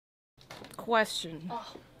question.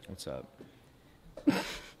 Oh. What's up?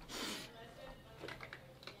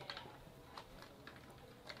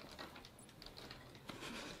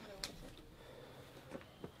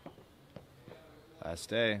 Last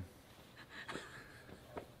day.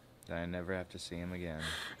 Then I never have to see him again.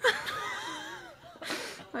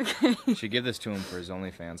 Okay. Should give this to him for his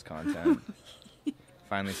OnlyFans content.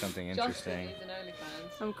 Finally something interesting. Justin, he's an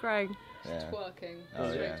OnlyFans. I'm crying. Yeah. Twerking.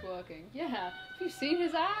 Oh, Straight yeah. twerking. Yeah. Have you seen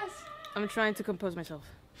his ass? I'm trying to compose myself.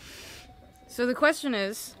 So the question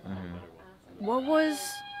is, what was...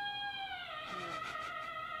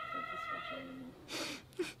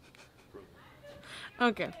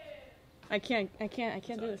 Okay. I can't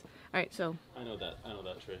do this. Alright, so... I know that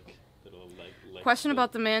trick. The little leg Question spin.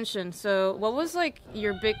 about the mansion. So, what was, like,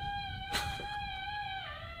 your big...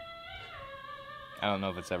 I don't know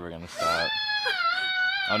if it's ever gonna stop.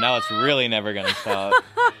 Oh, now it's really never gonna stop.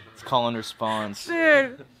 It's call and response.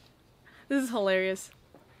 Dude! This is hilarious.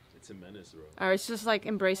 It's a menace, bro. Alright, it's just, like,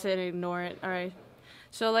 embrace it and ignore it. Alright.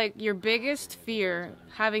 So, like, your biggest fear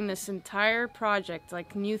having this entire project,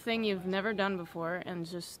 like, new thing you've never done before, and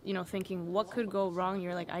just, you know, thinking, what could go wrong?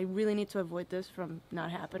 You're like, I really need to avoid this from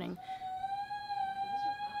not happening.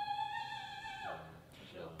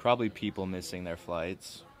 Probably people missing their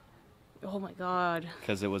flights. Oh my god.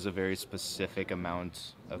 Because it was a very specific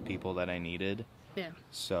amount of people that I needed. Yeah.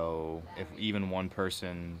 So if even one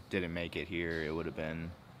person didn't make it here, it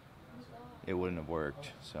wouldn't have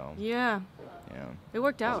worked. So Yeah. yeah, It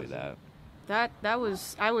worked out. probably That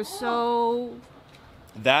was, I was so...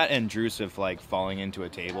 that and Drusif like falling into a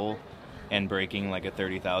table and breaking like a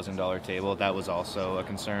 $30,000 table. That was also a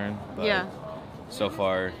concern. But Yeah. so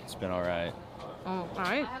far it's been all right. Oh,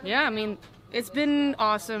 alright. Yeah, I mean, it's been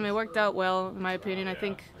awesome. It worked out well, in my opinion. I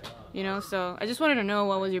think, you know, so I just wanted to know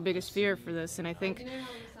what was your biggest fear for this. And I think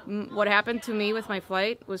what happened to me with my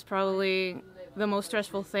flight was probably the most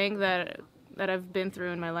stressful thing that I've been through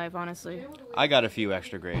in my life, honestly. I got a few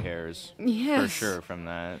extra gray hairs Yes. for sure from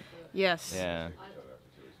that. Yes. Yeah.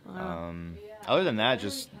 Wow. Other than that,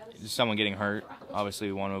 just someone getting hurt. Obviously,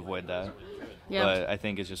 we want to avoid that. Yeah. But I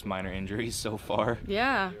think it's just minor injuries so far.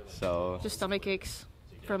 Yeah. So Just stomach aches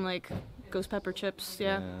from, like, ghost pepper chips.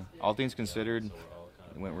 Yeah. all things considered, it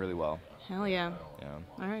went really well. Hell yeah. Yeah.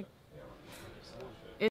 Alright.